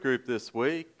group this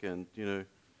week and,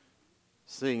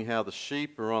 seeing how the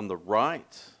sheep are on the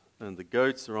right and the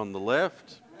goats are on the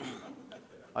left.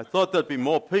 I thought there'd be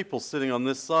more people sitting on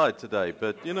this side today,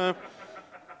 but,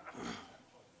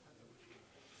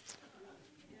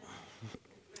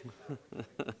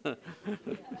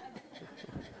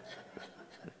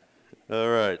 All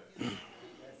right.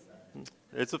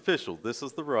 It's official. This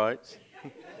is the right.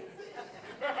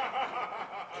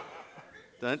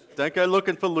 Don't go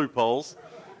looking for loopholes.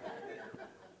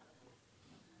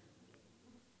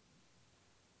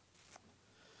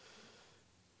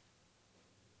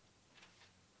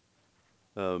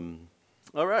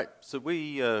 All right. So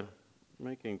we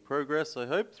making progress, I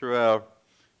hope, through our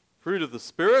fruit of the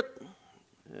Spirit.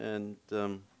 And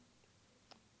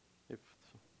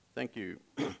thank you.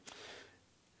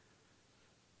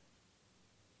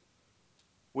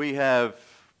 We have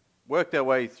worked our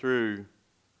way through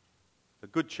a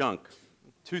good chunk,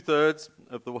 2/3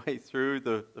 of the way through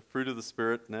the fruit of the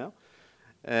Spirit now.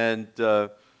 And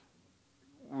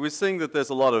we're seeing that there's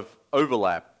a lot of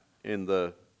overlap in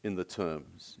the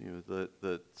terms,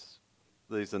 that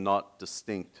these are not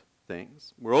distinct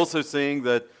things. We're also seeing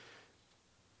that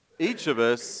each of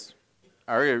us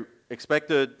are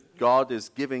expected, God is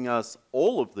giving us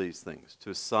all of these things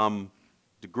to some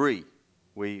degree.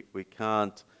 We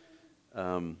can't,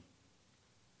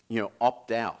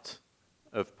 opt out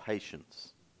of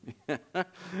patience.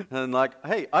 And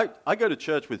hey, I go to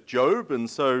church with Job, and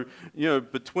so,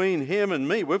 between him and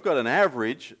me, we've got an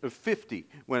average of 50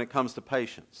 when it comes to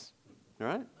patience,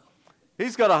 right?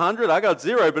 He's got 100, I got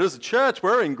 0, but as a church,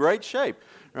 we're in great shape,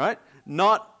 right?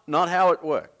 Not how it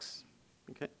works,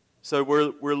 okay? So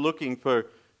we're looking for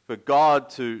God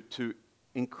to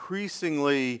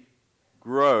increasingly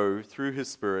grow through His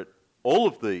Spirit all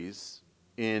of these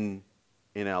in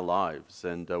our lives,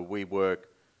 and we work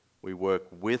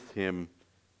with Him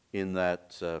in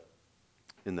that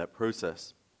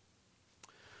process.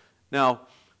 Now,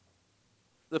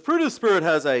 the fruit of the Spirit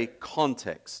has a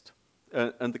context,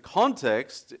 and the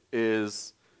context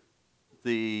is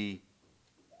the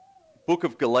book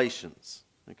of Galatians.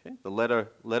 Okay, the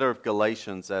letter of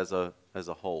Galatians as a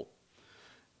whole,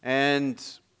 and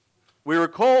we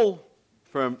recall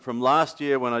from last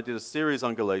year when I did a series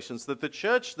on Galatians that the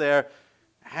church there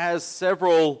has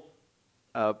several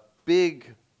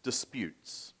big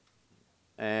disputes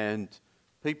and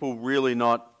people really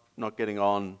not getting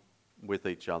on with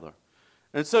each other.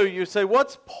 And so you say,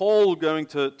 what's Paul going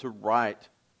to write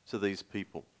to these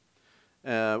people?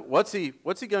 What's he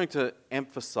going to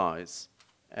emphasize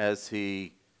as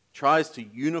he tries to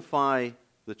unify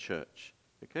the church?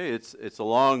 Okay, it's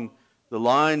along the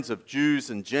lines of Jews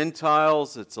and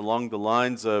Gentiles. It's along the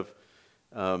lines of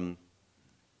the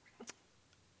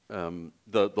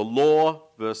law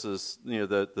versus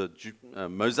the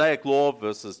Mosaic law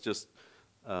versus just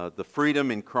the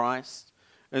freedom in Christ.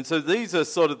 And so these are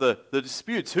sort of the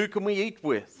disputes. Who can we eat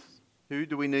with? Who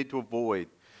do we need to avoid?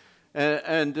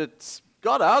 And it's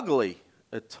got ugly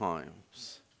at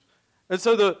times. And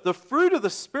so the fruit of the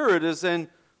Spirit is then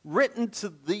written to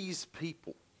these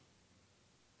people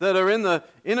that are in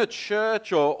a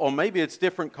church, or maybe it's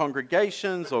different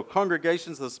congregations, or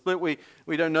congregations that are split. We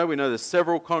don't know. We know there's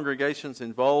several congregations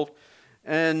involved.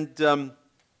 And so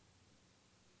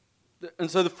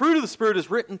the fruit of the Spirit is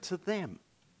written to them.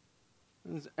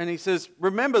 And he says,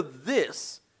 remember,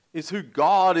 this is who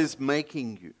God is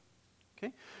making you.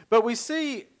 Okay? But we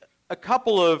see a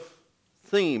couple of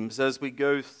themes as we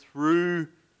go through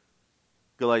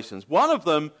Galatians. One of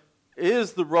them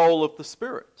is the role of the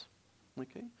Spirit.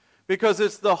 Okay? Because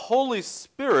it's the Holy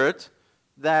Spirit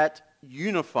that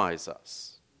unifies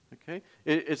us. Okay?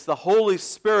 It's the Holy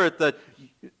Spirit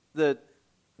that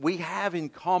we have in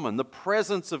common, the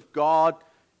presence of God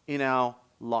in our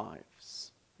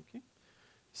lives. Okay?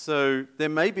 So there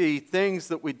may be things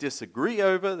that we disagree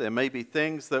over, there may be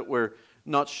things that we're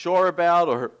not sure about,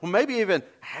 or maybe even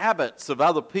habits of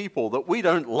other people that we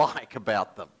don't like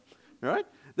about them. Right?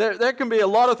 There can be a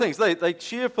lot of things. They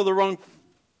cheer for the wrong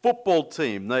football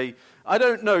team. I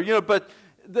don't know, but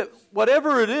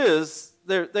whatever it is,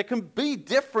 there can be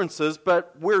differences,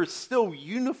 but we're still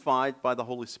unified by the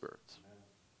Holy Spirit.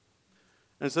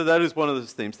 And so that is one of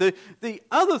those themes. The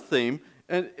other theme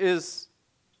is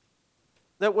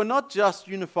that we're not just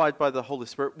unified by the Holy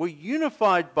Spirit, we're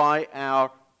unified by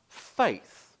our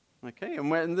faith. Okay,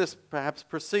 and this perhaps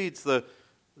precedes the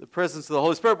presence of the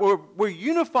Holy Spirit. We're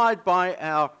unified by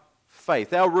our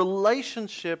faith, our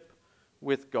relationship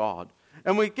with God.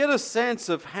 And we get a sense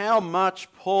of how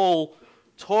much Paul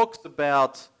talks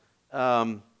about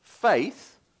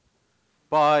faith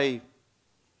by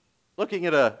looking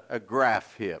at a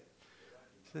graph here.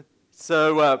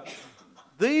 So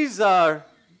these are,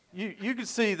 you can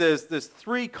see there's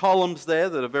 3 columns there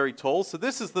that are very tall. So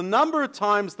this is the number of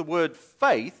times the word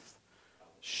faith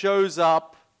shows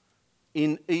up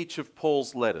in each of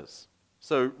Paul's letters.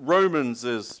 So Romans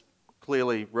is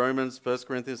clearly Romans, 1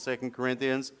 Corinthians, 2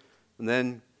 Corinthians, and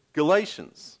then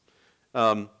Galatians.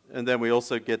 And then we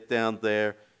also get down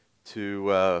there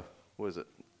to,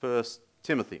 1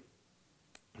 Timothy.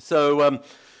 So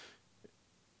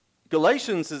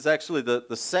Galatians is actually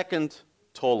the second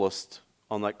tallest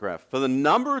on that graph for the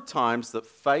number of times that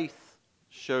faith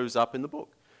shows up in the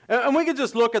book. And we can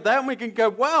just look at that and we can go,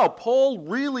 wow, Paul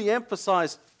really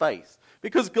emphasized faith.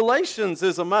 Because Galatians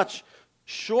is a much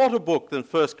shorter book than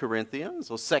 1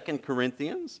 Corinthians or 2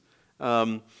 Corinthians.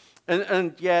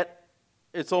 And yet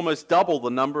it's almost double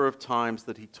the number of times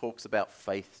that he talks about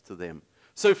faith to them.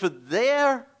 So for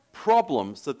their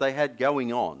problems that they had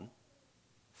going on,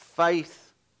 faith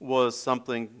was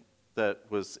something that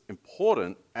was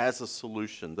important as a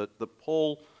solution that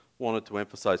Paul wanted to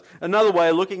emphasize. Another way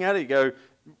of looking at it, you go,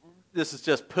 this is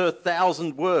just per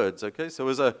 1,000 words, okay? So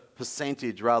as a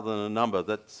percentage rather than a number,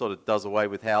 that sort of does away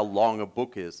with how long a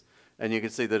book is. And you can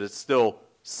see that it's still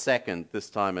second. This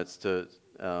time it's to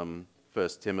 1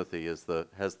 Timothy has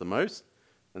the most,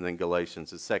 and then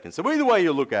Galatians is second. So either way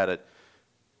you look at it,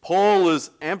 Paul is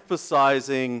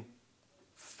emphasizing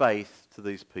faith to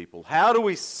these people. How do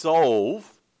we solve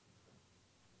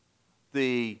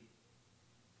the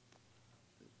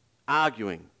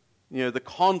arguing, the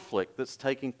conflict that's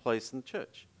taking place in the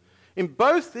church? In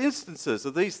both instances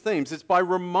of these themes, it's by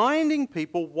reminding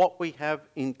people what we have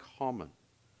in common.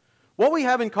 What we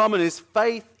have in common is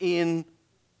faith in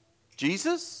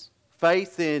Jesus,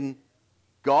 faith in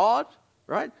God,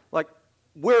 right? Like,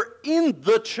 we're in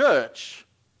the church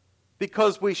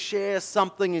because we share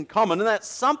something in common. And that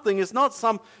something is not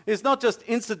just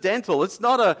incidental. It's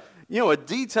not a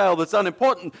detail that's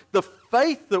unimportant. The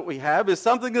faith that we have is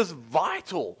something that's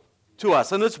vital to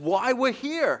us, and it's why we're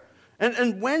here.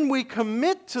 And when we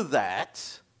commit to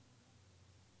that,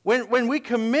 when we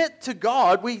commit to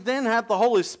God, we then have the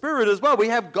Holy Spirit as well. We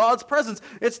have God's presence.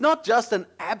 It's not just an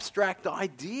abstract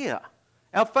idea.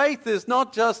 Our faith is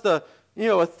not just a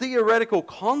theoretical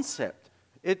concept.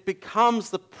 It becomes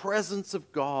the presence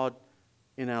of God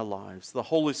in our lives, the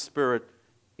Holy Spirit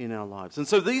in our lives. And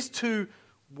so these two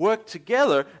work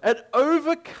together at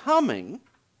overcoming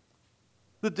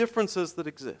the differences that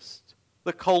exist.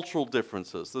 The cultural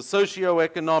differences, the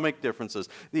socio-economic differences,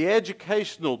 the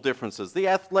educational differences, the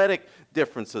athletic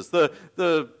differences,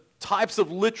 the types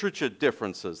of literature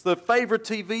differences, the favorite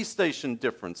TV station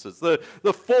differences, the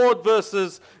Ford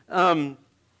versus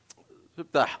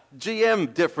the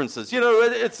GM differences.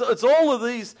 It's all of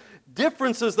these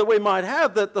differences that we might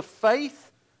have that the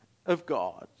faith of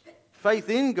God, faith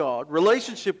in God,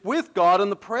 relationship with God,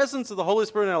 and the presence of the Holy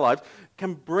Spirit in our lives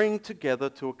can bring together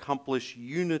to accomplish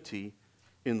unity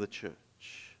in the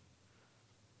church.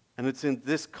 And it's in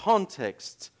this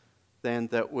context, then,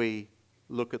 that we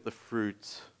look at the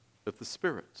fruit of the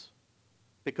Spirit,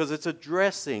 because it's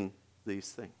addressing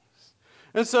these things.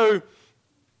 And so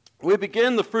we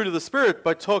begin the fruit of the Spirit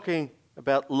by talking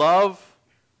about love,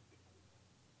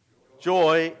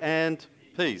 joy, and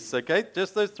peace. Okay,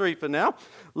 just those 3 for now.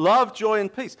 Love, joy,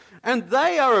 and peace. And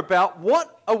they are about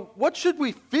what should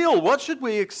we feel? What should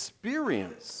we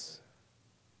experience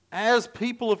as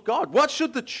people of God? What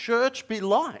should the church be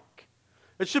like?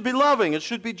 It should be loving. It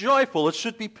should be joyful. It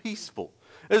should be peaceful.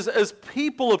 As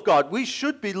people of God, we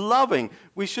should be loving.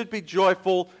 We should be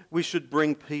joyful. We should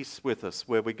bring peace with us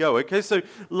where we go. Okay, so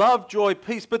love, joy,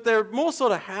 peace. But they're more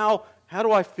sort of how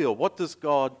do I feel? What does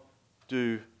God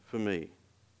do for me?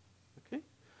 Okay,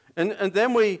 and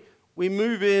then we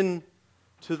move in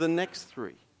to the next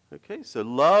 3. Okay, so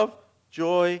love,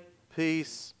 joy,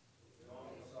 peace,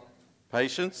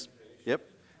 patience,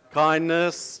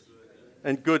 kindness,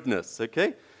 and goodness.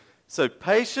 Okay, so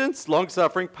patience,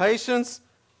 long-suffering, patience,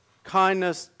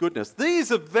 kindness, goodness.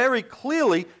 These are very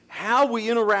clearly how we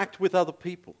interact with other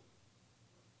people.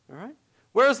 All right?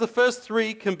 Whereas the first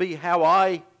 3 can be how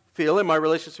I feel in my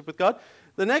relationship with God,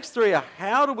 the next 3 are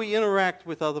how do we interact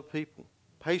with other people?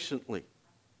 Patiently,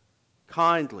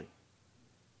 kindly,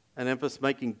 and emphasis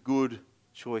making good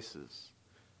choices.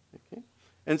 Okay?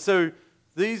 And so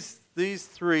these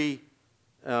 3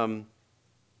 are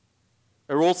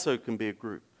also can be a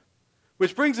group.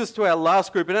 Which brings us to our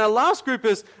last group. And our last group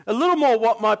is a little more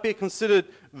what might be considered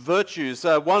virtues.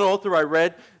 One author I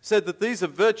read said that these are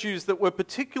virtues that were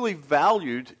particularly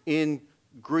valued in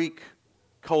Greek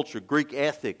culture, Greek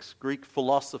ethics, Greek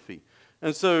philosophy.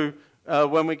 And so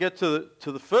when we get to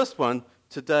the first one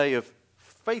today of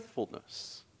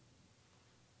faithfulness.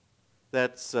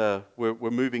 that's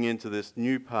we're moving into this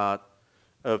new part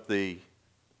of the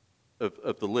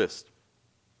list.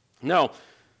 Now,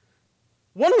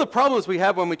 one of the problems we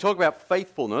have when we talk about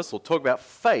faithfulness or talk about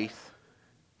faith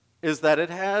is that it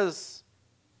has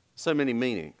so many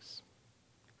meanings.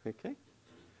 Okay?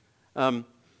 When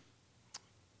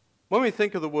we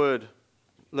think of the word,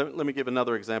 let me give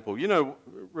another example. You know,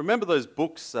 remember those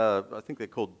books, I think they're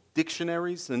called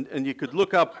dictionaries, and you could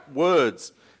look up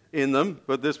words in them,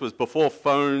 but this was before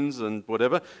phones and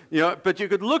whatever. You know, but you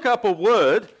could look up a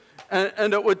word,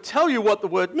 and it would tell you what the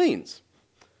word means.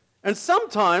 And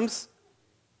sometimes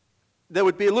there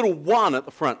would be a little 1 at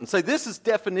the front and say, this is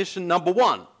definition number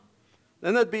 1.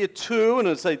 Then there'd be a 2, and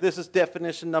it'd say, this is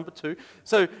definition number 2.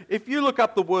 So if you look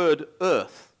up the word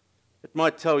earth, it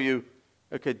might tell you,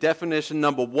 okay, definition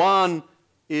number 1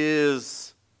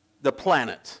 is the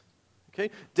planet. Okay,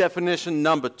 definition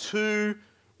number 2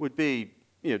 would be,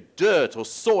 you know, dirt or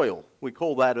soil. We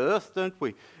call that earth, don't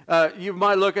we? You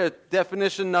might look at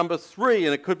definition number 3,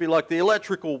 and it could be like the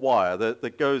electrical wire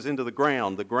that goes into the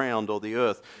ground or the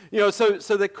earth. You know,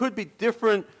 so there could be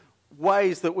different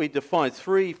ways that we define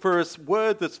 3 for a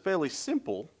word that's fairly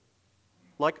simple,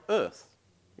 like earth.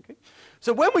 Okay?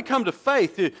 So when we come to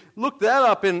faith, you look that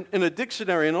up in a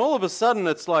dictionary, and all of a sudden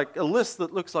it's like a list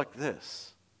that looks like this.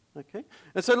 Okay?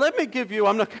 And so let me give you,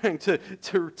 I'm not going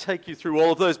to take you through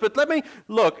all of those, but let me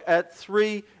look at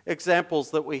 3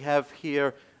 examples that we have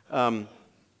here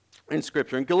in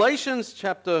Scripture. In Galatians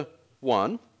chapter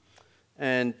 1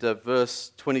 and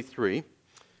verse 23,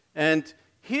 and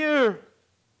here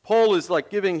Paul is like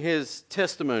giving his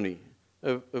testimony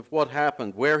of what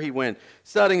happened, where he went.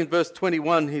 Starting in verse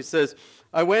 21, he says,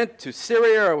 I went to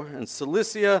Syria and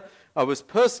Cilicia. I was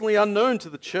personally unknown to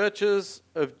the churches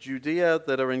of Judea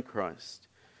that are in Christ.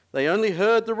 They only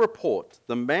heard the report.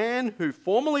 The man who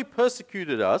formerly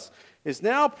persecuted us is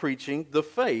now preaching the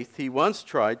faith he once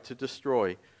tried to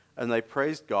destroy, and they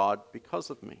praised God because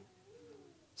of me.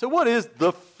 So what is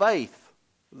the faith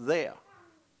there?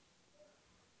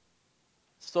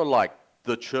 Sort of like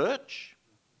the church,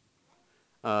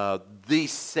 the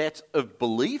set of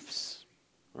beliefs,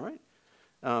 right?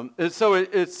 And so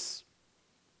it's,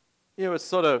 you know, it's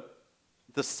sort of,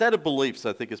 the set of beliefs,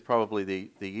 I think, is probably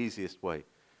the easiest way.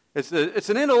 It's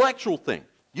an intellectual thing.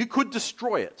 You could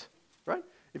destroy it, right?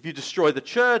 If you destroy the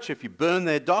church, if you burn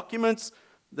their documents,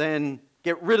 then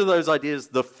get rid of those ideas,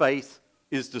 the faith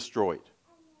is destroyed.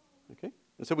 Okay?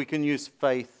 And so we can use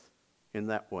faith in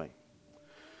that way.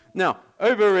 Now,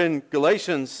 over in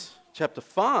Galatians chapter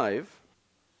 5,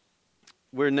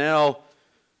 we're now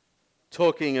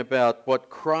talking about what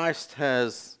Christ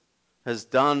has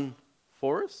done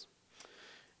for us.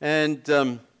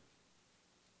 And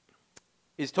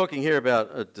he's talking here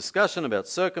about a discussion about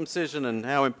circumcision and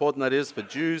how important that is for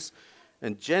Jews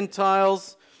and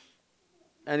Gentiles.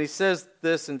 And he says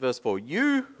this in verse 4,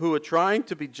 you who are trying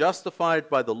to be justified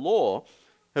by the law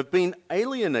have been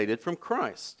alienated from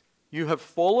Christ. You have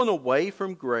fallen away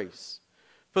from grace.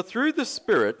 For through the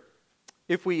Spirit,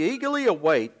 if we eagerly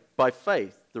await by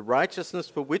faith the righteousness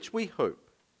for which we hope,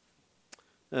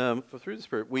 through the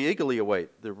Spirit, we eagerly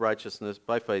await the righteousness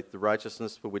by faith, the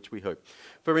righteousness for which we hope.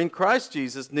 For in Christ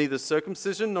Jesus, neither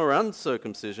circumcision nor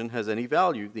uncircumcision has any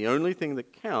value. The only thing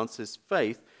that counts is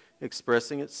faith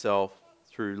expressing itself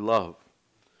through love.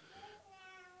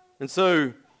 And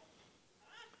so,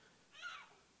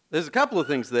 there's a couple of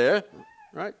things there,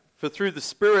 right? For through the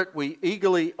Spirit, we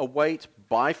eagerly await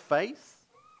by faith.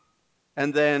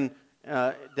 And then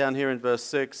down here in verse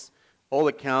 6, all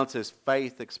that counts is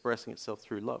faith expressing itself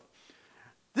through love.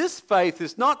 This faith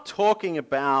is not talking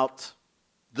about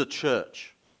the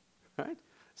church, right?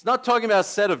 It's not talking about a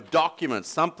set of documents,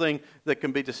 something that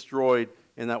can be destroyed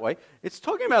in that way. It's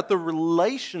talking about the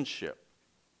relationship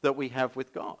that we have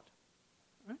with God.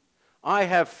 Right? I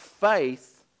have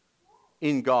faith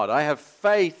in God. I have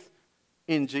faith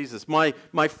in Jesus. My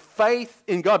faith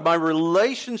in God, my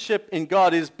relationship in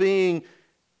God is being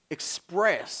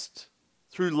expressed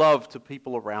through love to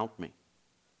people around me.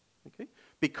 Okay?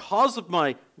 Because of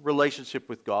my relationship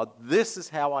with God, this is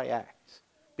how I act.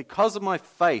 Because of my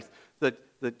faith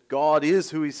that God is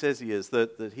who He says He is,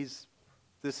 that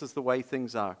this is the way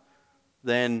things are,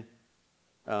 then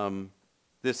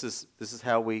this is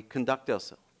how we conduct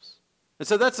ourselves. And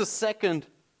so that's a second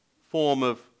form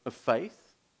of faith.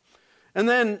 And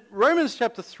then Romans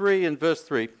chapter 3 and verse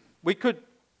 3,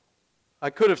 I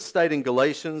could have stayed in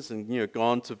Galatians and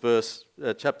gone to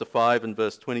chapter 5 and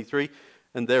verse 23,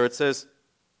 and there it says,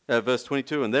 verse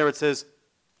 22, and there it says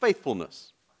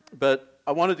faithfulness. But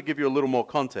I wanted to give you a little more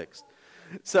context.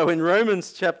 So in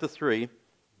Romans chapter 3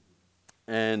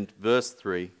 and verse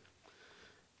 3,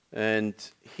 And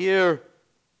here,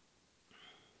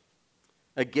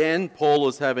 again, Paul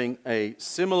is having a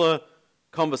similar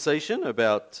conversation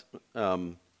about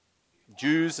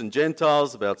Jews and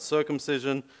Gentiles, about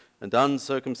circumcision and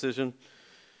uncircumcision.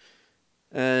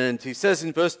 And he says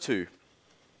in verse 2,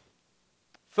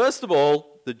 "First of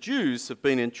all, the Jews have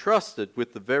been entrusted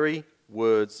with the very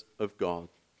words of God.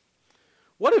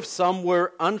 What if some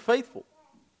were unfaithful?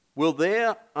 Will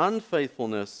their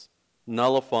unfaithfulness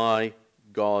nullify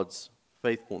God's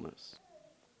faithfulness?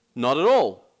 Not at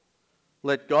all.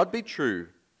 Let God be true,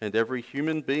 and every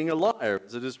human being a liar,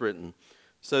 as it is written,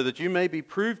 so that you may be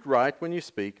proved right when you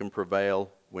speak and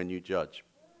prevail when you judge."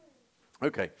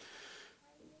 Okay,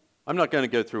 I'm not going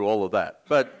to go through all of that,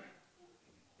 but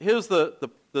here's the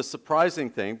surprising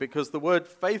thing, because the word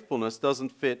faithfulness doesn't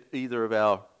fit either of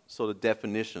our sort of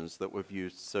definitions that we've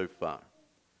used so far.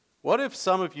 What if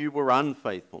some of you were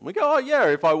unfaithful? We go, oh yeah,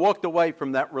 if I walked away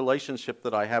from that relationship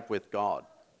that I have with God.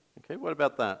 Okay, what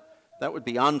about that? That would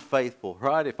be unfaithful,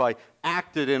 right? If I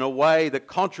acted in a way that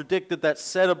contradicted that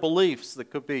set of beliefs that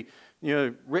could be,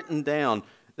 written down,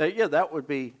 that would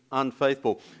be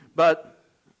unfaithful. But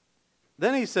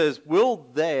then he says, will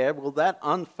that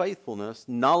unfaithfulness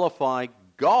nullify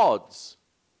God's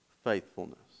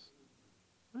faithfulness?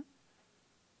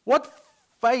 What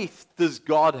faith does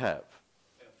God have?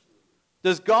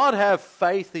 Does God have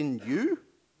faith in you?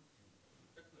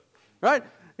 Right?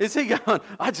 Is he going,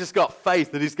 I just got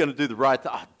faith that he's going to do the right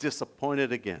thing. Oh,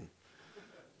 disappointed again.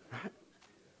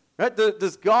 Right?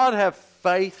 Does God have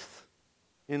faith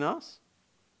in us?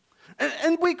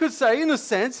 And we could say, in a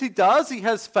sense, he does. He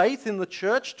has faith in the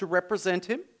church to represent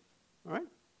him. Right?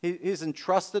 He's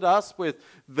entrusted us with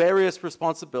various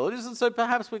responsibilities. And so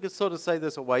perhaps we could sort of say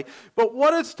this away. But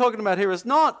what it's talking about here is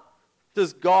not,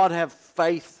 does God have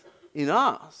faith in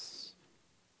us?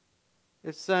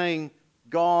 It's saying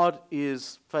God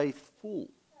is faithful.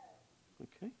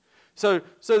 Okay? So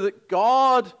that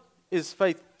God is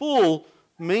faithful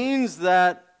means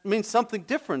something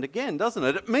different again, doesn't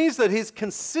it? It means that he's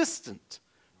consistent,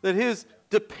 that he's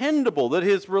dependable, that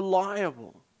he's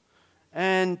reliable,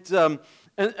 and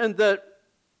that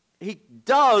he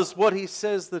does what he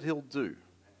says that he'll do.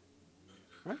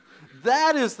 Right?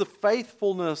 That is the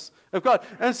faithfulness of God.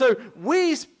 And so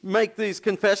we make these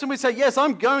confessions. We say, yes,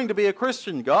 I'm going to be a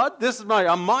Christian, God. This is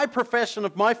my profession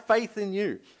of my faith in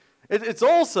you. It's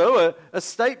also a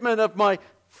statement of my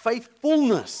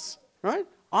faithfulness, right?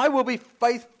 I will be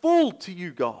faithful to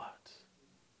you, God,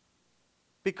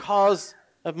 because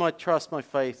of my trust, my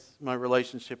faith, my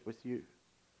relationship with you.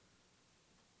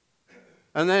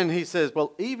 And then he says,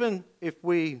 well, even if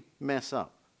we mess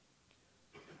up,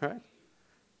 right?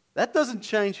 That doesn't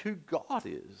change who God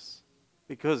is,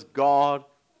 because God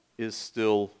is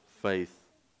still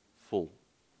faithful.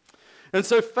 And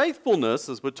so faithfulness,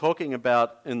 as we're talking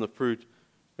about in the fruit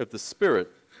of the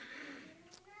Spirit,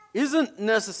 isn't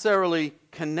necessarily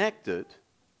connected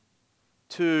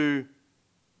to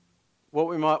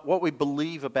what we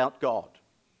believe about God.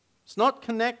 It's not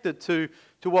connected to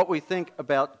what we think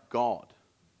about God.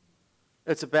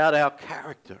 It's about our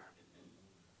character.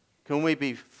 Can we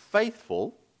be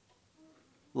faithful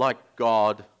like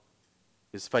God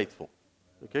is faithful?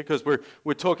 Okay, because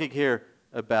we're talking here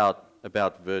about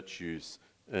virtues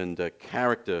and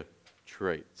character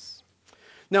traits.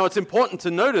 Now, it's important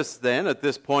to notice then at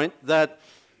this point that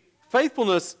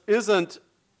faithfulness isn't,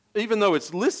 even though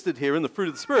it's listed here in the fruit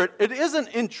of the Spirit, it isn't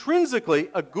intrinsically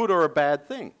a good or a bad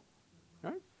thing.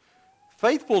 Right?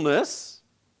 Faithfulness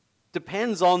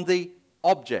depends on the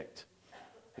object.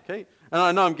 Okay? And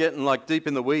I know I'm getting deep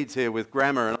in the weeds here with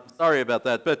grammar, and I'm sorry about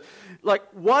that, but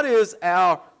what is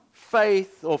our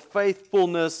faith or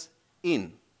faithfulness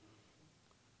in?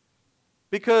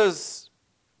 Because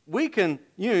we can,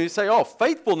 you say, oh,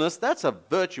 faithfulness, that's a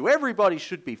virtue. Everybody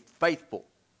should be faithful.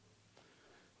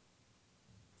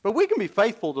 But we can be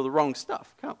faithful to the wrong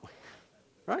stuff, can't we?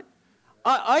 Right?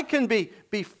 I can be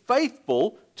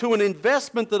faithful to an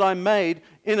investment that I made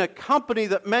in a company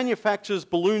that manufactures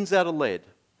balloons out of lead.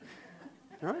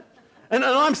 Right? And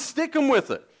I'm sticking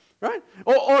with it. Right?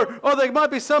 Or there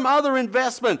might be some other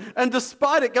investment, and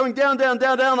despite it going down, down,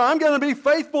 down, down, I'm going to be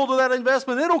faithful to that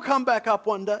investment. It'll come back up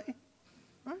one day.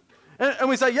 Right? And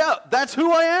we say, yeah, that's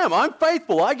who I am. I'm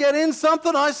faithful. I get in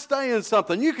something, I stay in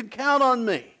something. You can count on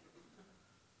me.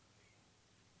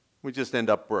 We just end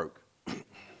up broke.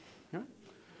 Right?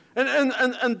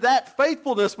 And that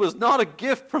faithfulness was not a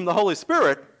gift from the Holy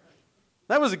Spirit.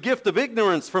 That was a gift of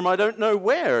ignorance from I don't know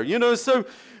where. So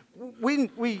we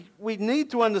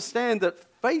need to understand that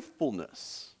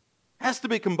faithfulness has to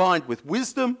be combined with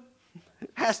wisdom,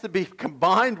 has to be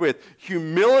combined with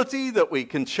humility, that we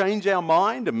can change our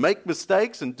mind and make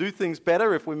mistakes and do things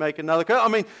better if we make another. I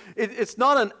mean, it's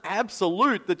not an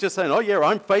absolute that just saying, oh yeah,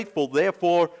 I'm faithful,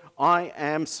 therefore I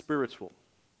am spiritual.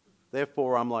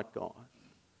 Therefore I'm like God.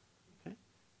 Okay?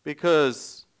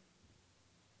 Because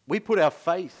we put our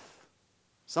faith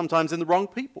sometimes in the wrong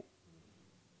people.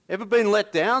 Ever been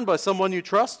let down by someone you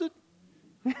trusted?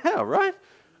 Yeah, right?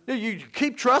 You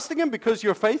keep trusting him because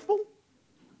you're faithful?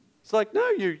 It's like, no,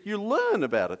 you learn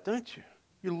about it, don't you?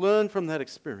 You learn from that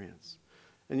experience.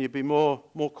 And you be more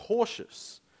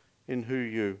cautious in who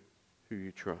you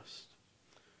trust.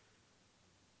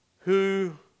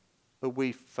 Who are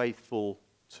we faithful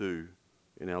to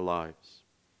in our lives?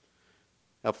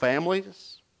 Our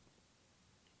families?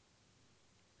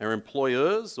 Our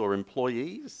employers or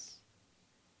employees?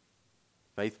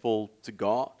 Faithful to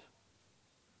God?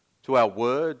 To our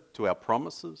word? To our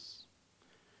promises?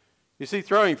 You see,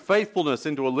 throwing faithfulness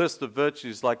into a list of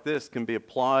virtues like this can be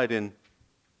applied in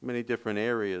many different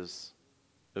areas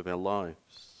of our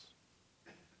lives.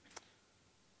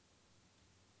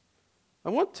 I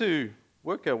want to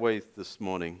work our way this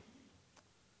morning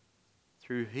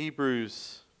through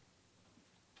Hebrews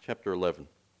chapter 11.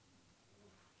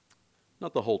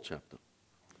 Not the whole chapter.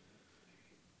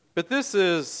 But this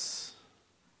is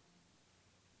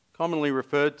commonly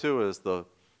referred to as the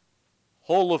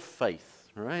hall of faith,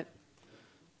 right?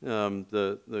 Some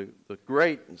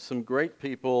great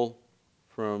people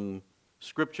from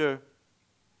Scripture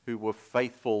who were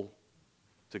faithful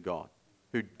to God,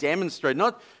 who demonstrated,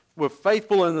 not were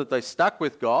faithful in that they stuck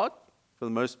with God for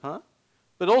the most part,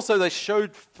 but also they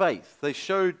showed faith, they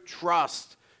showed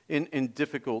trust in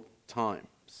difficult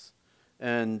times.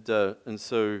 And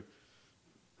so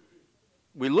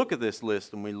we look at this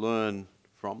list and we learn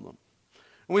from them.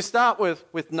 And we start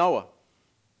with Noah,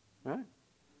 right?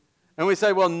 And we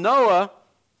say, well, Noah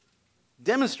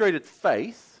demonstrated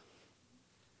faith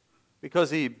because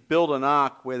he built an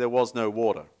ark where there was no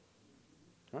water.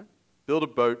 Right? Built a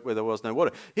boat where there was no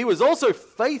water. He was also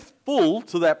faithful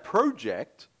to that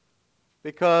project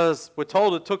because we're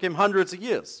told it took him hundreds of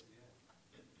years.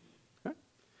 Right?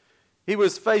 He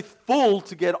was faithful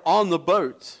to get on the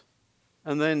boat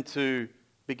and then to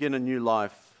begin a new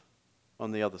life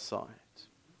on the other side.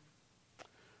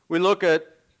 We look at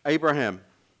Abraham.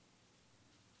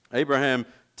 Abraham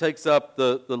takes up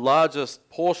the largest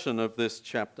portion of this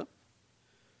chapter.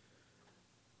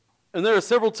 And there are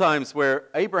several times where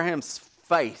Abraham's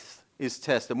faith is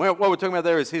tested. What we're talking about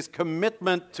there is his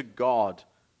commitment to God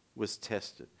was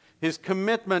tested. His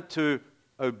commitment to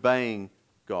obeying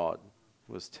God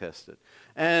was tested.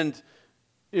 And,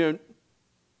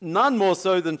 none more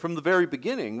so than from the very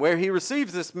beginning, where he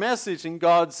receives this message and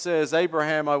God says,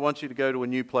 Abraham, I want you to go to a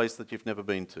new place that you've never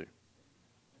been to.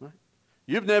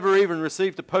 You've never even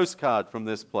received a postcard from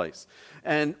this place.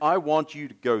 And I want you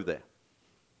to go there.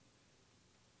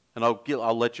 And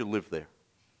I'll let you live there.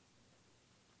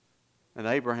 And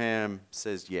Abraham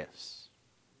says yes.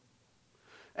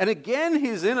 And again,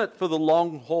 he's in it for the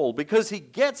long haul because he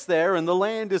gets there and the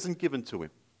land isn't given to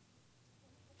him.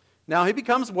 Now, he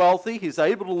becomes wealthy. He's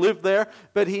able to live there.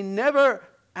 But he never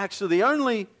actually, the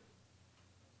only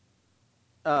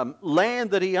land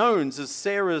that he owns is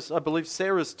Sarah's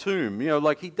tomb.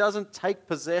 He doesn't take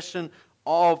possession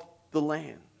of the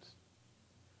land,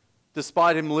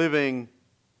 despite him living,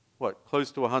 close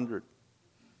to 100.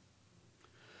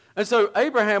 And so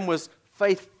Abraham was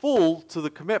faithful to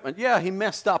the commitment. Yeah, he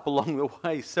messed up along the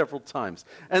way several times.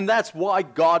 And that's why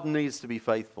God needs to be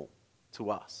faithful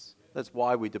to us. That's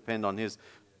why we depend on his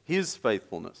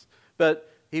faithfulness.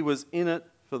 But he was in it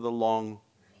for the long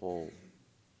haul.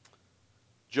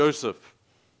 Joseph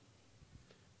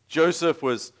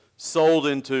was sold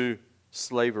into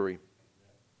slavery.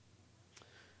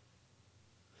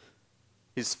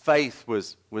 His faith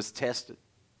was tested.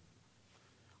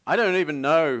 I don't even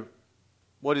know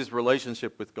what his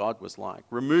relationship with God was like.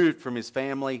 Removed from his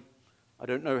family, I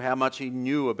don't know how much he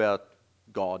knew about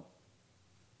God,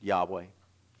 Yahweh.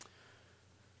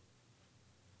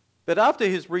 But after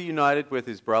he's reunited with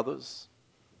his brothers,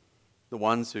 the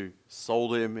ones who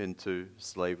sold him into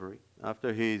slavery,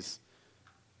 after he's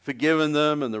forgiven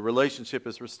them and the relationship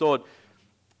is restored,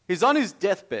 he's on his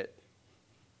deathbed.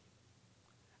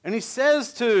 And he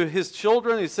says to his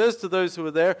children, he says to those who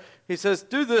are there, he says,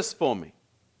 do this for me.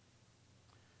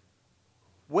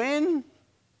 When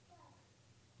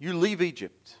you leave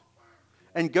Egypt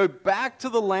and go back to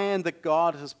the land that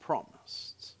God has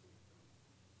promised,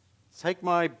 take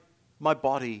my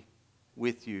body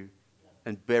with you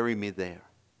and bury me there.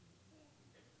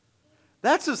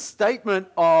 That's a statement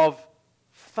of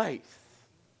faith,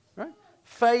 right?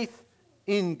 Faith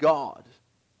in God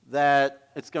that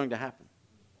it's going to happen.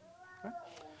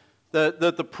 That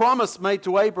the promise made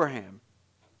to Abraham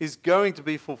is going to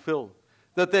be fulfilled.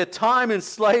 That their time in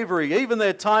slavery, even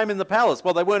their time in the palace,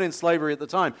 well, they weren't in slavery at the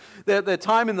time, their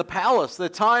time in the palace, their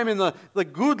time in the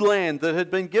good land that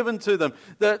had been given to them,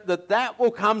 that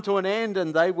will come to an end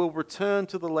and they will return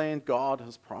to the land God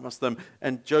has promised them.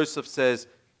 And Joseph says,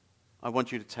 I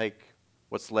want you to take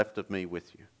what's left of me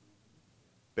with you.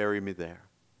 Bury me there.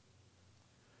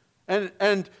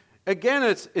 And again,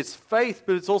 it's faith,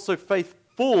 but it's also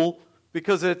faithful,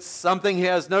 because it's something he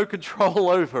has no control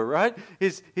over, right?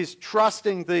 He's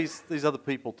trusting these other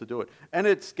people to do it. And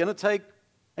it's going to take,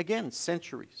 again,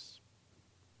 centuries.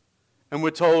 And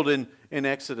we're told in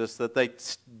Exodus that they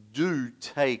do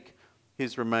take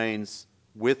his remains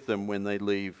with them when they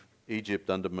leave Egypt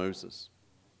under Moses.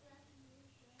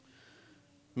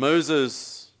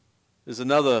 Moses is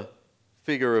another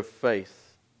figure of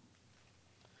faith.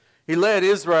 He led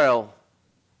Israel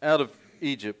out of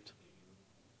Egypt.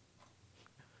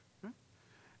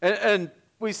 And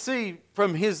we see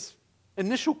from his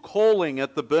initial calling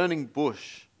at the burning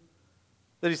bush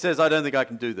that he says, I don't think I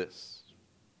can do this.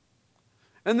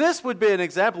 And this would be an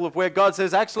example of where God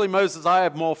says, actually, Moses, I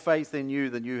have more faith in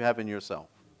you than you have in yourself.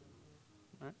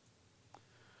 Right?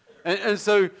 And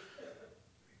so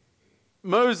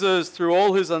Moses, through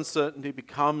all his uncertainty,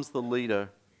 becomes the leader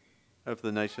of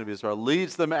the nation of Israel,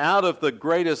 leads them out of the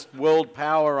greatest world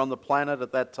power on the planet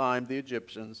at that time, the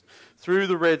Egyptians, through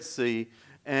the Red Sea,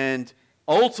 and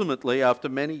ultimately, after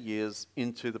many years,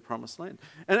 into the Promised Land.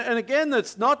 And again,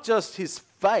 that's not just his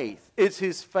faith, it's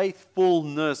his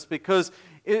faithfulness, because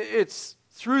it's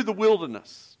through the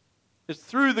wilderness. It's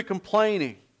through the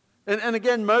complaining. And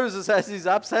again, Moses has his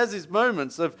ups, has his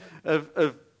moments of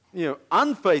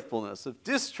unfaithfulness, of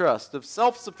distrust, of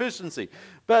self-sufficiency.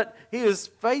 But he is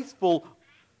faithful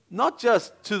not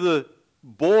just to the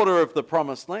border of the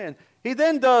Promised Land. He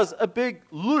then does a big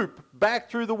loop back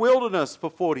through the wilderness for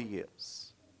 40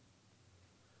 years.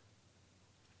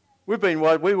 We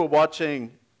were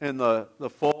watching in the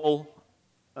fall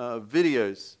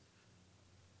videos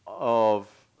of,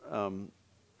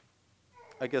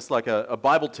 I guess like a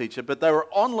Bible teacher, but they were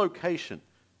on location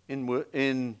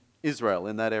in Israel,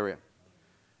 in that area.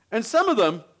 And some of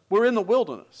them were in the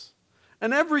wilderness.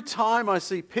 And every time I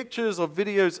see pictures or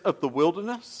videos of the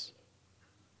wilderness,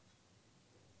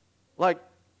 like,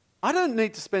 I don't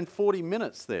need to spend 40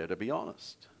 minutes there, to be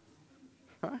honest.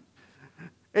 Right?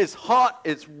 It's hot,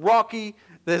 it's rocky,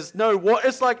 there's no water.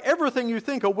 It's like everything you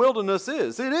think a wilderness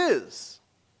is. It is.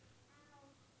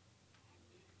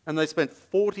 And they spent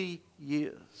 40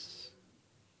 years.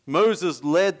 Moses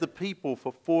led the people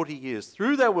for 40 years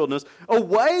through that wilderness,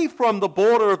 away from the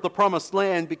border of the Promised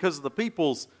Land because of the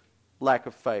people's lack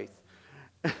of faith.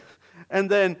 And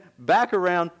then back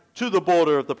around to the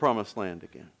border of the Promised Land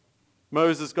again.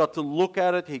 Moses got to look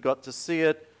at it, he got to see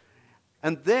it,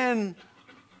 and then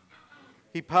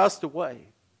he passed away,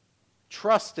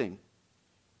 trusting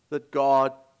that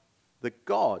God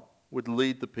would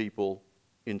lead the people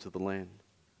into the land.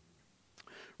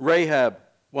 Rahab,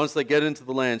 once they get into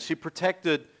the land, she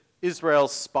protected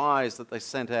Israel's spies that they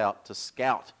sent out to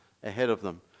scout ahead of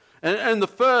them. And the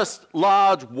first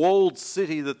large walled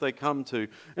city that they come to,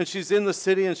 and she's in the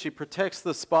city and she protects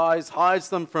the spies, hides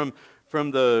them from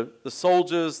the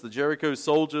soldiers, the Jericho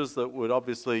soldiers that would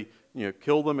obviously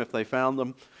kill them if they found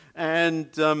them.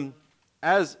 And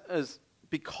as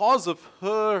because of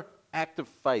her act of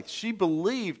faith, she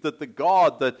believed that the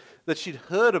God that she'd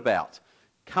heard about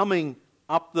coming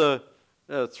up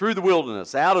through the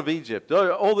wilderness, out of Egypt,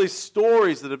 all these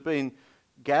stories that have been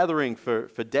gathering for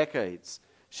decades,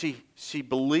 she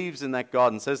believes in that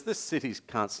God and says, this city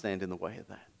can't stand in the way of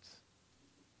that.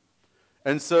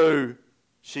 And so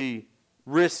she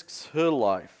risks her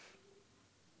life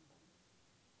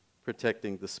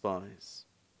protecting the spies.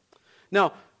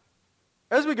 Now,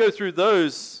 as we go through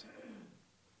those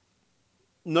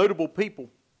notable people,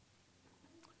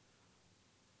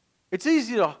 it's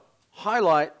easy to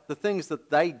highlight the things that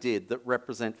they did that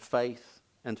represent faith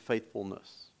and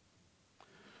faithfulness.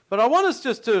 But I want us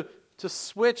just to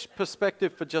switch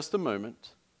perspective for just a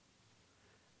moment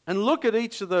and look at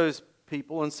each of those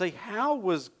people and say, how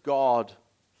was God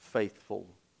faithful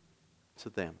to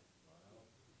them?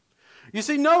 You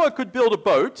see, Noah could build a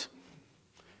boat.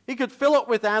 He could fill it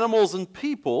with animals and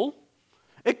people.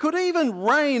 It could even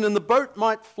rain and the boat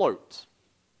might float.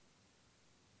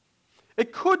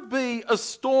 It could be a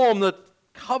storm that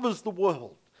covers the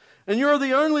world, and you're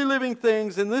the only living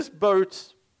things in this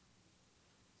boat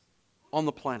on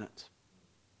the planet.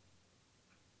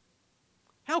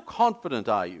 How confident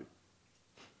are you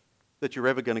that you're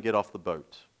ever going to get off the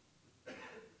boat.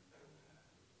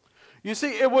 You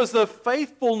see, it was the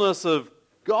faithfulness of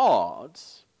God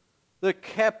that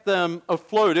kept them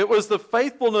afloat. It was the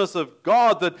faithfulness of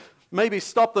God that maybe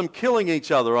stopped them killing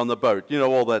each other on the boat,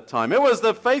 all that time. It was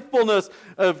the faithfulness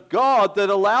of God that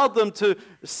allowed them to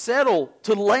settle,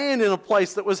 to land in a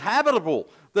place that was habitable,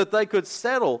 that they could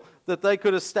settle, that they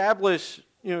could establish,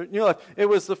 It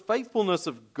was the faithfulness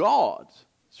of God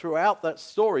throughout that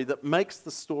story that makes the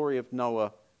story of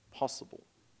Noah possible.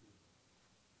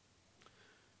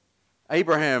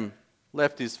 Abraham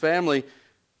left his family,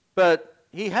 but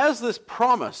he has this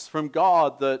promise from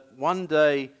God that one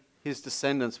day his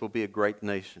descendants will be a great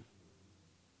nation.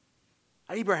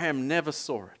 Abraham never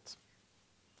saw it.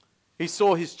 He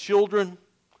saw his children.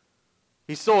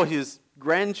 He saw his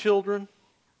grandchildren,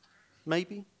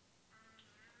 maybe.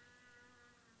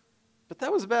 But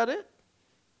that was about it.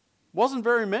 Wasn't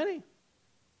very many.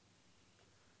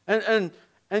 And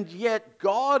yet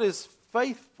God is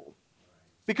faithful.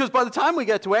 Because by the time we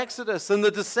get to Exodus and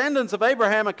the descendants of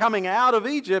Abraham are coming out of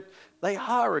Egypt, they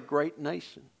are a great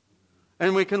nation.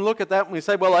 And we can look at that and we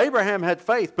say, well, Abraham had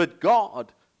faith, but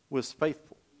God was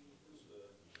faithful.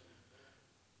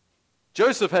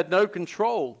 Joseph had no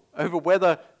control over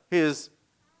whether his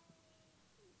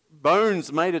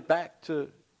bones made it back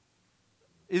to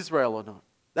Israel or not.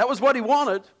 That was what he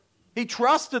wanted. He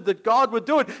trusted that God would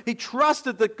do it. He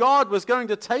trusted that God was going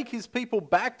to take his people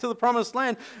back to the promised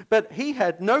land, but he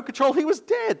had no control. He was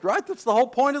dead, right? That's the whole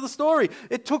point of the story.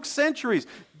 It took centuries.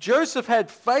 Joseph had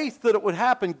faith that it would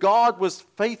happen. God was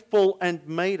faithful and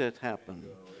made it happen.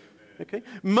 Okay?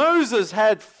 Moses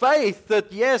had faith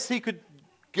that, yes, he could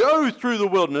go through the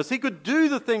wilderness. He could do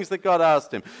the things that God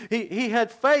asked him. He had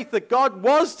faith that God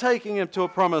was taking him to a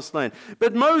promised land.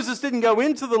 But Moses didn't go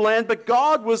into the land, but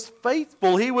God was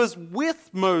faithful. He was with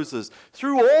Moses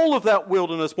through all of that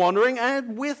wilderness wandering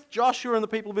and with Joshua and the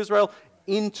people of Israel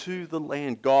into the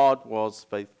land. God was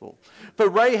faithful. For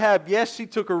Rahab, yes, she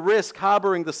took a risk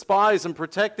harboring the spies and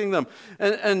protecting them.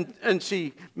 And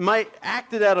she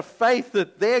acted out of faith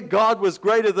that their God was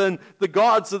greater than the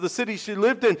gods of the city she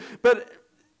lived in. But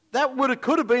that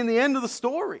could have been the end of the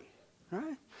story,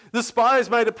 right? The spies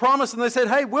made a promise and they said,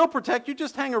 hey, we'll protect you,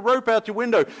 just hang a rope out your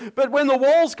window. But when the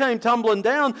walls came tumbling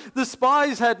down, the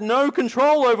spies had no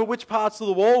control over which parts of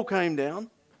the wall came down.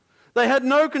 They had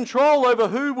no control over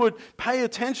who would pay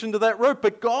attention to that rope,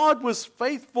 but God was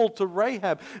faithful to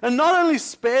Rahab and not only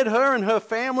spared her and her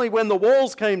family when the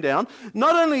walls came down,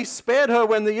 not only spared her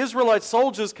when the Israelite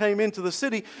soldiers came into the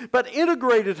city, but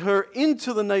integrated her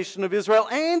into the nation of Israel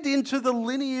and into the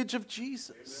lineage of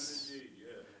Jesus.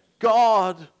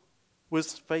 God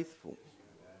was faithful.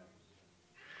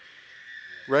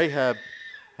 Rahab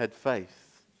had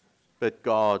faith, but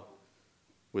God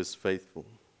was faithful.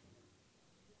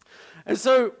 And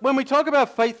so when we talk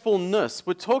about faithfulness,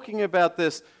 we're talking about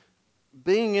this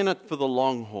being in it for the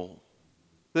long haul.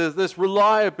 There's this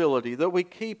reliability that we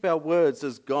keep our words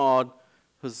as God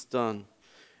has done.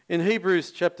 In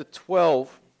Hebrews chapter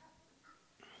 12,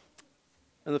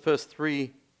 and the first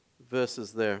 3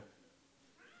 verses there,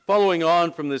 following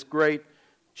on from this great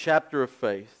chapter of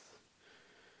faith,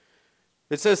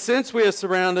 it says, since we are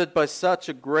surrounded by such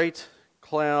a great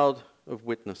cloud of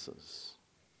witnesses,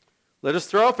 let us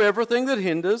throw off everything that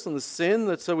hinders and the sin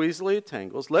that so easily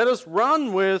entangles. Let us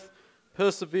run with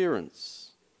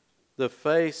perseverance the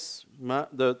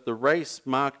race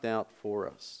marked out for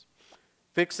us,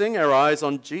 fixing our eyes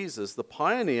on Jesus, the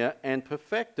pioneer and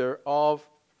perfecter of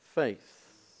faith.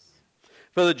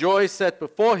 For the joy set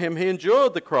before him, he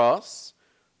endured the cross,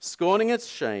 scorning its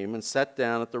shame, and sat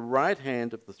down at the right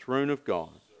hand of the throne of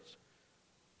God.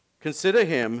 Consider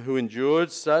him who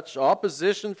endured such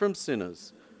opposition from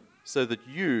sinners, so that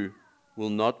you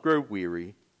will not grow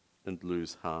weary and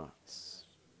lose hearts.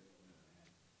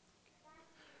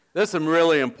 There's some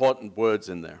really important words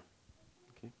in there.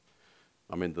 Okay?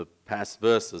 I mean, the past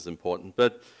verse is important,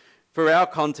 but for our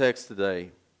context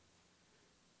today,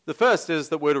 the first is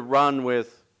that we're to run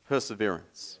with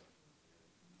perseverance.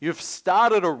 You've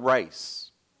started a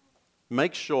race.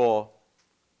 Make sure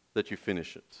that you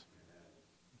finish it.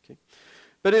 Okay?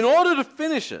 But in order to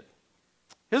finish it,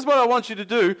 here's what I want you to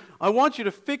do. I want you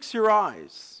to fix your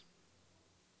eyes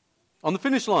on the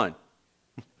finish line.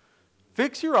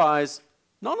 Fix your eyes,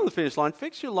 not on the finish line,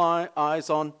 fix your eyes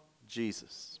on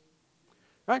Jesus.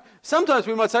 Right? Sometimes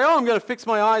we might say, I'm going to fix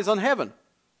my eyes on heaven.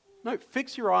 No,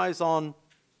 fix your eyes on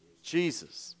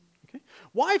Jesus. Okay?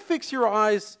 Why fix your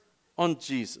eyes on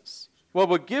Jesus? Well,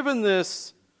 we're given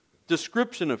this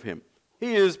description of him.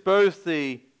 He is both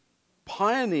the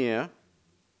pioneer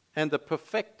and the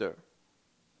perfecter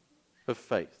of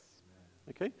faith.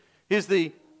 Okay? He's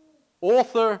the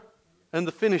author and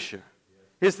the finisher.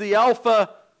 He's the Alpha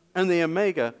and the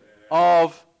Omega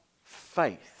of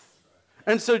faith.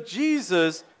 And so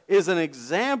Jesus is an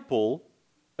example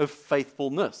of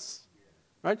faithfulness.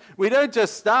 Right? We don't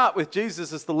just start with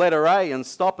Jesus as the letter A and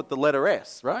stop at the letter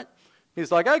S, right?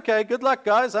 He's like, okay, good luck,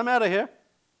 guys, I'm out of here.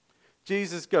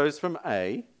 Jesus goes from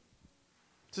A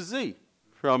to Z,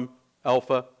 from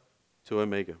Alpha to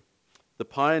Omega. The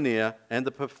pioneer and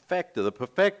the perfecter,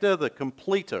 the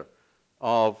completer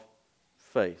of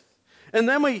faith. And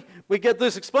then we get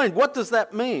this explained. What does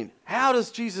that mean? How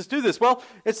does Jesus do this? Well,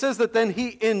 it says that then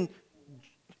he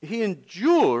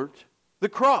endured the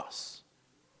cross.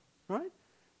 Right?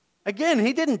 Again,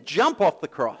 he didn't jump off the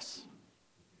cross.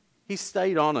 He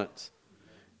stayed on it.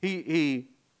 He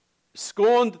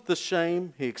scorned the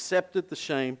shame. He accepted the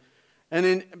shame.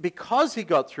 And because he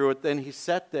got through it, then he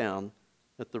sat down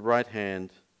at the right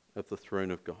hand of the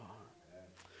throne of God.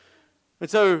 And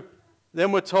so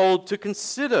then we're told to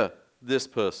consider this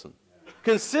person.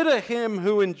 Consider him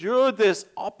who endured this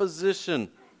opposition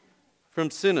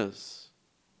from sinners,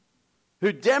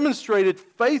 who demonstrated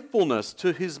faithfulness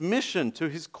to his mission, to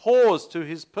his cause, to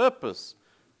his purpose.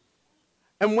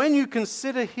 And when you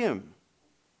consider him,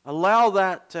 allow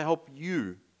that to help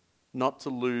you not to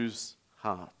lose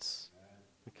hearts,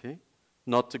 okay?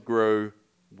 Not to grow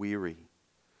weary.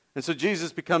 And so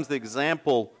Jesus becomes the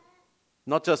example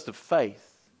not just of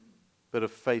faith, but of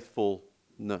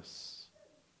faithfulness.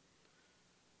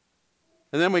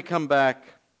 And then we come back,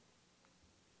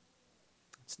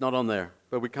 it's not on there,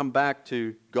 but we come back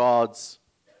to God's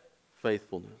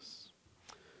faithfulness.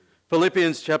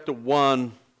 Philippians chapter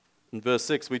 1 and verse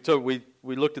 6, we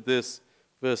looked at this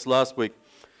verse last week.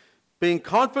 Being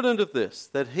confident of this,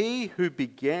 that he who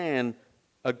began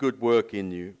a good work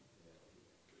in you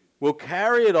will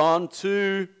carry it on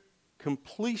to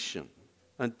completion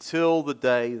until the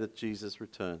day that Jesus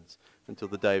returns, until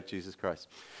the day of Jesus Christ.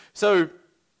 So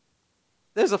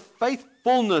there's a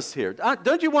faithfulness here.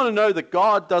 Don't you want to know that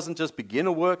God doesn't just begin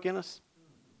a work in us?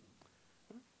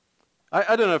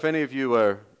 I don't know if any of you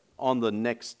are on the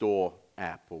Nextdoor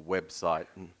app or website.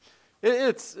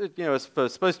 It's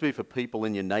supposed to be for people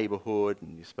in your neighborhood,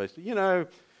 and you're supposed to,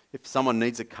 if someone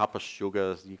needs a cup of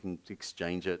sugar, you can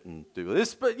exchange it and do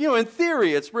this. But, in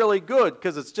theory, it's really good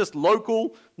because it's just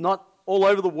local, not all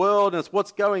over the world, and it's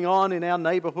what's going on in our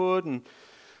neighborhood.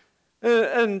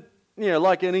 And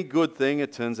like any good thing,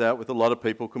 it turns out with a lot of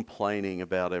people complaining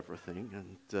about everything.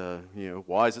 And,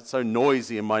 why is it so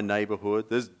noisy in my neighborhood?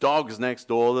 There's dogs next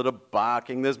door that are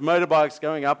barking. There's motorbikes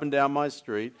going up and down my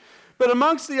street. But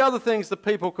amongst the other things that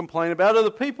people complain about are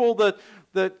the people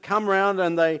that come around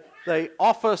and they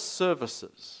offer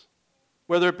services,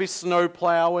 whether it be snow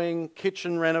plowing,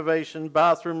 kitchen renovation,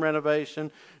 bathroom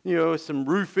renovation, some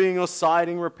roofing or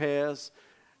siding repairs.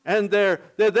 And they're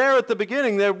there at the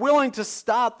beginning. They're willing to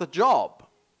start the job.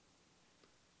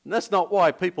 And that's not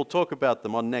why people talk about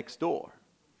them on Nextdoor.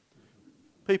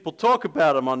 People talk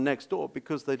about them on Nextdoor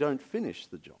because they don't finish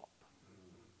the job.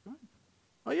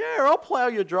 Oh yeah, I'll plow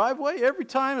your driveway every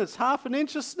time it's half an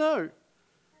inch of snow.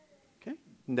 Okay,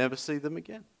 never see them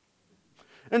again.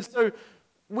 And so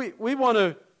we want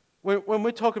to, when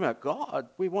we're talking about God,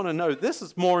 we want to know this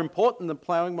is more important than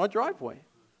plowing my driveway.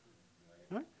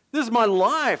 Right? This is my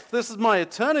life. This is my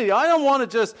eternity. I don't want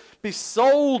to just be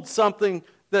sold something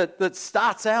that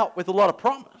starts out with a lot of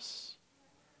promise.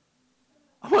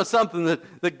 I want something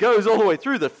that goes all the way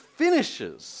through, that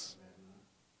finishes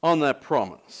on that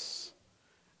promise.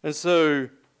 And so,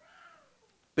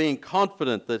 being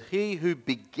confident that he who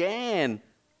began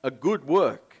a good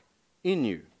work in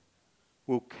you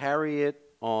will carry it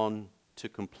on to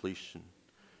completion.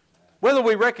 Whether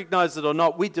we recognize it or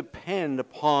not, we depend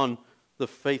upon the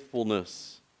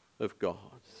faithfulness of God.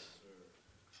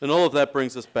 And all of that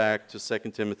brings us back to 2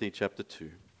 Timothy chapter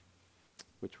 2,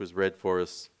 which was read for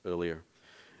us earlier.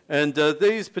 And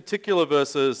these particular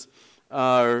verses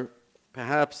are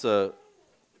perhaps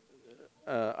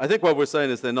I think what we're saying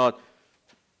is they're not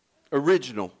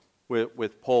original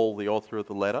with Paul, the author of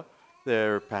the letter.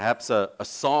 They're perhaps a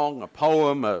song, a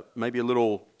poem, maybe a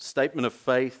little statement of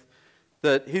faith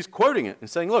that he's quoting it and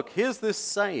saying, look, here's this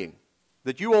saying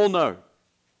that you all know.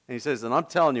 And he says, and I'm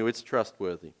telling you, it's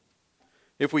trustworthy.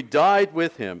 If we died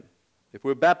with him, if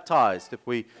we're baptized, if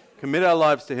we commit our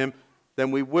lives to him,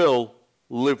 then we will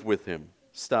live with him,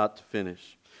 start to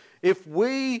finish. If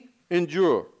we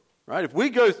endure, right? If we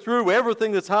go through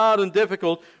everything that's hard and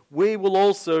difficult, we will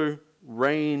also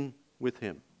reign with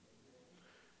him.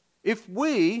 If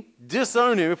we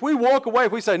disown him, if we walk away,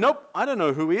 if we say, nope, I don't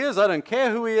know who he is, I don't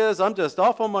care who he is, I'm just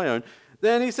off on my own,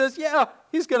 then he says, yeah,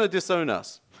 he's going to disown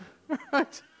us.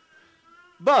 Right?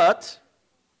 But,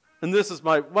 and this is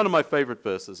one of my favorite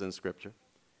verses in Scripture,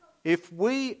 if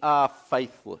we are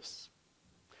faithless,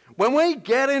 when we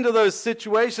get into those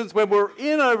situations, when we're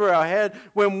in over our head,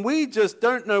 when we just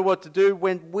don't know what to do,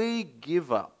 when we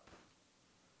give up,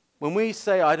 when we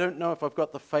say, I don't know if I've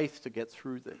got the faith to get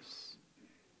through this,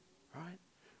 right?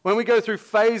 When we go through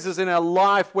phases in our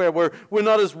life where we're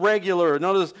not as regular,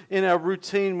 not as in our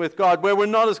routine with God, where we're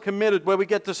not as committed, where we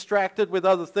get distracted with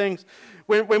other things,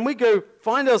 when we go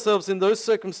find ourselves in those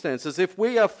circumstances, if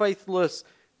we are faithless,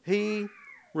 He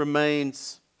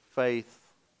remains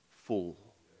faithful.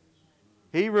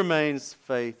 He remains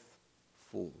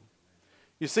faithful.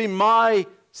 You see, my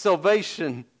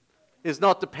salvation is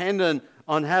not dependent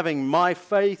on having my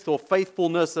faith or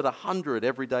faithfulness at 100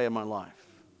 every day of my life.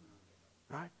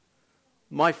 Right?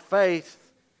 My faith,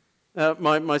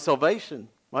 my salvation,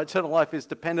 my eternal life is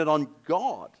dependent on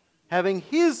God having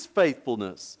His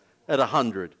faithfulness at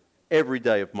 100 every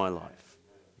day of my life.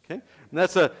 Okay?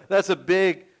 And that's a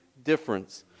big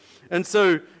difference. And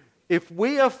so, if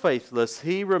we are faithless,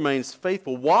 He remains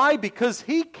faithful. Why? Because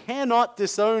He cannot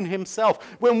disown Himself.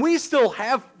 When we still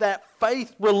have that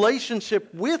faith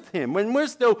relationship with Him, when we're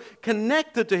still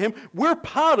connected to Him, we're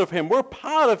part of Him. We're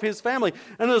part of His family.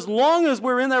 And as long as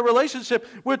we're in that relationship,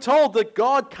 we're told that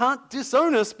God can't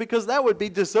disown us because that would be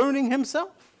disowning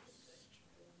Himself.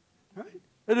 Right?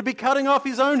 It would be cutting off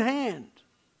His own hand.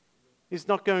 He's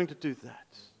not going to do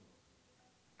that.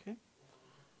 Okay?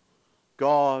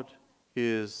 God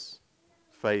is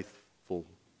faithful.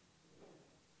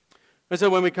 And so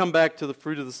when we come back to the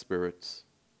fruit of the Spirit,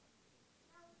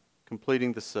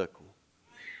 completing the circle,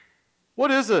 what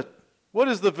is it? What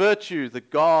is the virtue that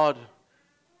God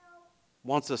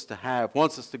wants us to have,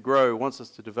 wants us to grow, wants us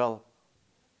to develop?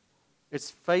 It's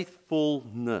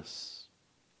faithfulness.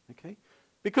 Okay?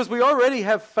 Because we already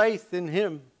have faith in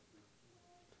Him.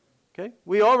 Okay?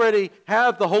 We already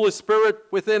have the Holy Spirit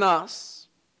within us.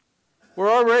 We're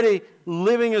already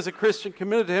living as a Christian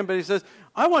committed to Him, but He says,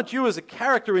 I want you as a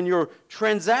character in your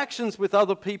transactions with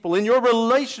other people, in your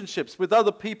relationships with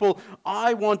other people,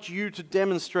 I want you to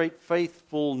demonstrate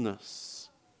faithfulness.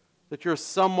 That you're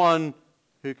someone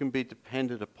who can be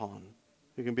depended upon,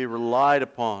 who can be relied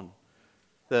upon,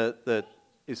 that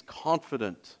is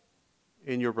confident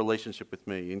in your relationship with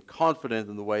me, and confident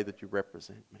in the way that you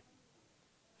represent me.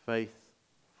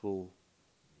 Faithfulness.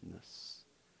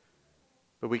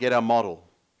 But we get our model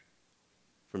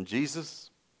from Jesus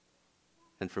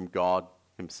and from God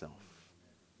Himself,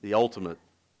 the ultimate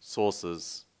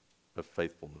sources of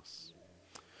faithfulness.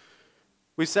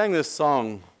 We sang this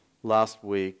song last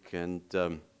week, and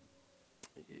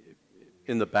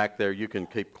in the back there, you can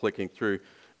keep clicking through.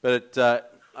 But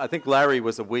I think Larry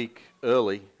was a week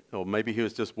early, or maybe he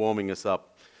was just warming us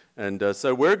up. And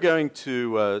so we're going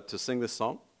to sing this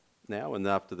song now, and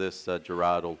after this,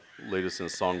 Gerard will lead us in a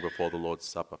song before the Lord's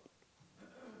Supper.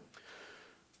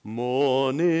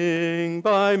 Morning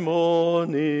by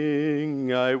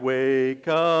morning, I wake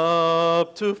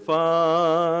up to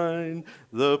find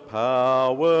the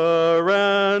power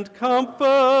and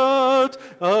comfort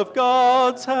of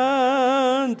God's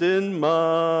hand in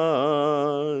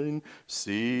mine.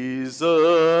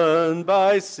 Season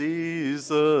by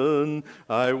season,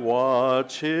 I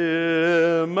watch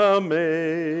Him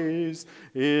amaze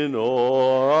in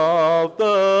awe of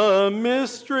the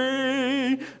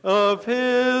mystery of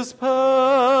His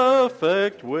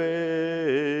perfect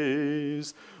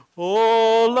ways.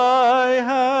 All I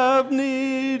have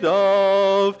need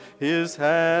of, His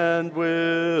hand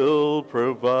will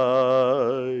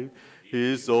provide.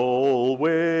 He's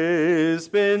always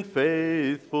been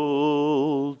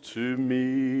faithful to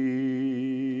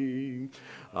me.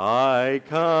 I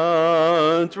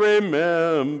can't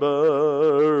remember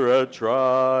a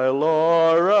trial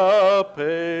or a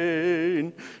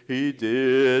pain He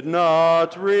did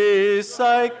not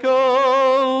recycle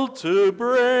to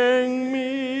bring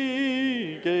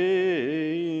me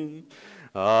gain.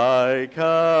 I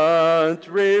can't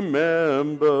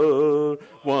remember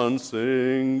one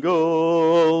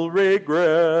single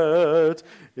regret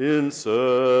in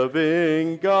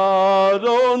serving God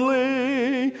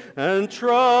only and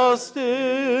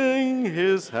trusting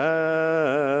His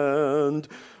hand.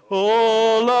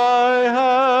 All I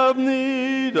have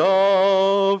need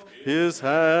of, His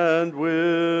hand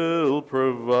will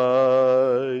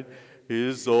provide.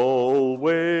 He's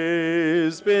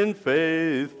always been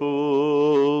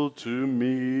faithful to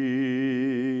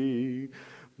me.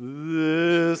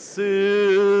 This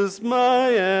is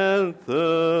my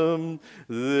anthem,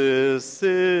 this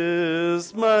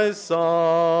is my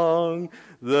song,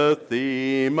 The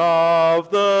theme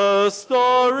of the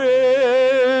stories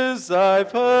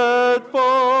I've heard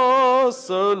for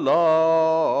so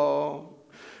long.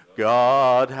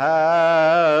 God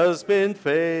has been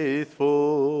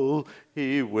faithful,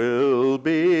 he will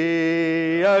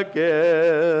be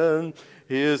again.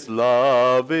 His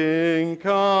loving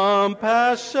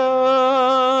compassion,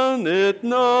 it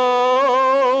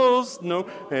knows no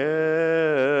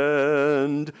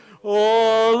end.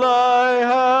 All I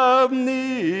have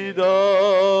need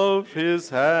of, his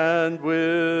hand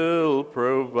will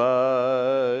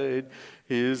provide.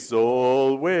 He's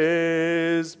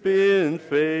always been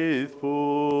faithful.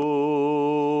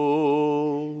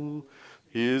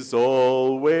 He's always